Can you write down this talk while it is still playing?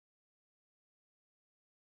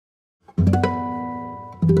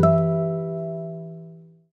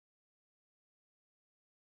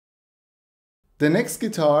The next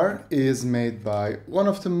guitar is made by one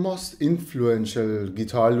of the most influential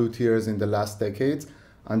guitar luthiers in the last decades,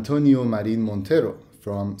 Antonio Marin Montero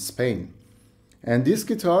from Spain. And this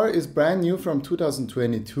guitar is brand new from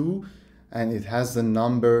 2022 and it has the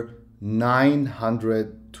number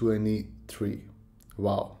 923.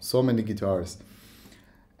 Wow, so many guitars.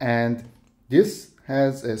 And this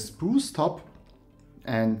has a spruce top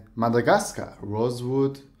and Madagascar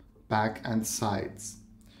rosewood back and sides.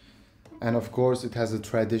 And of course it has a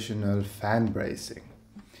traditional fan bracing.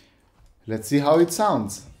 Let's see how it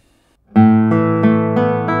sounds.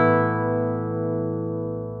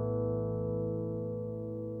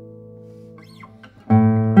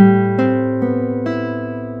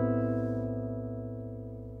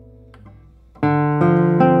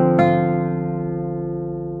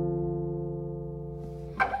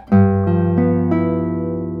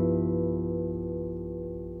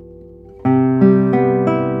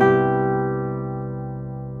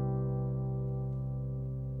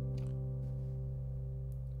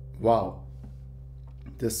 Wow,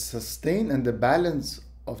 the sustain and the balance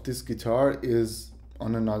of this guitar is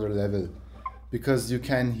on another level because you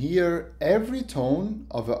can hear every tone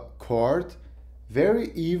of a chord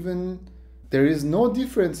very even. There is no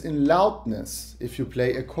difference in loudness if you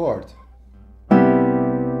play a chord.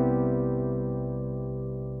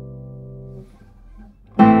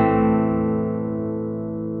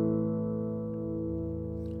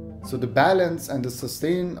 So the balance and the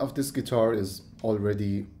sustain of this guitar is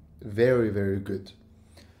already very, very good.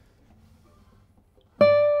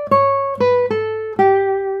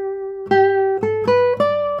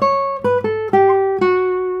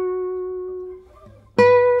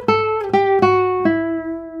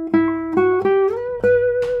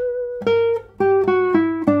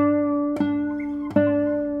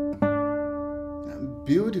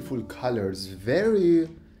 Beautiful colors, very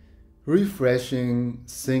refreshing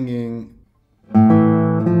singing.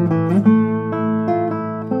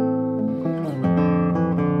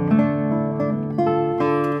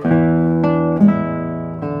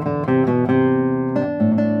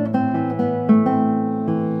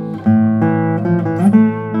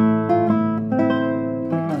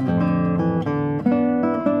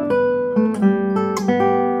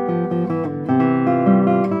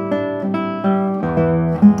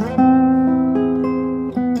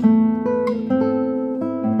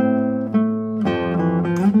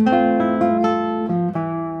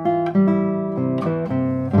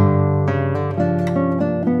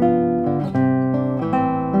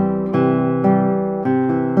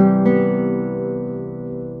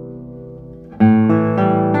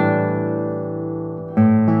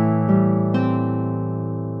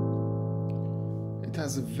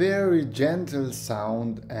 Has a very gentle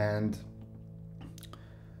sound and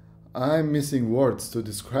I'm missing words to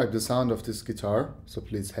describe the sound of this guitar, so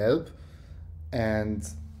please help. And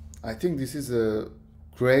I think this is a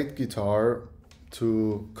great guitar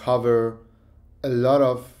to cover a lot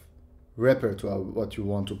of repertoire what you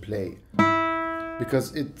want to play,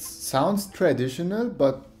 because it sounds traditional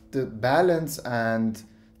but the balance and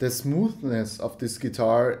the smoothness of this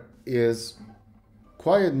guitar is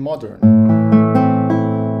quite modern.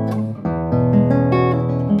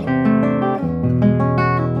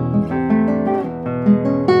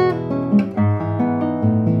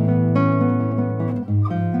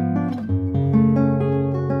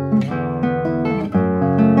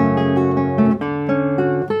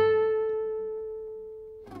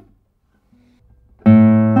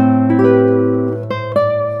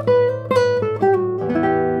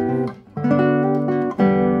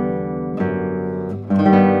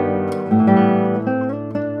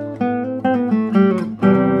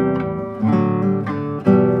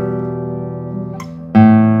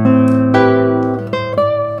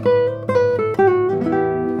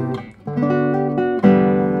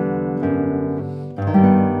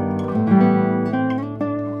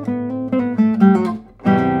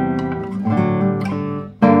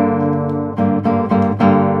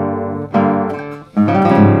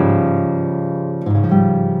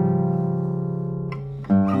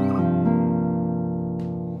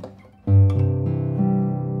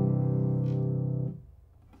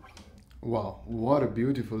 Wow, what a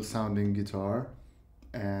beautiful sounding guitar.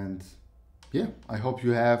 And yeah, I hope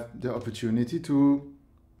you have the opportunity to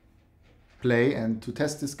play and to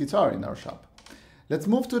test this guitar in our shop. Let's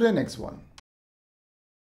move to the next one.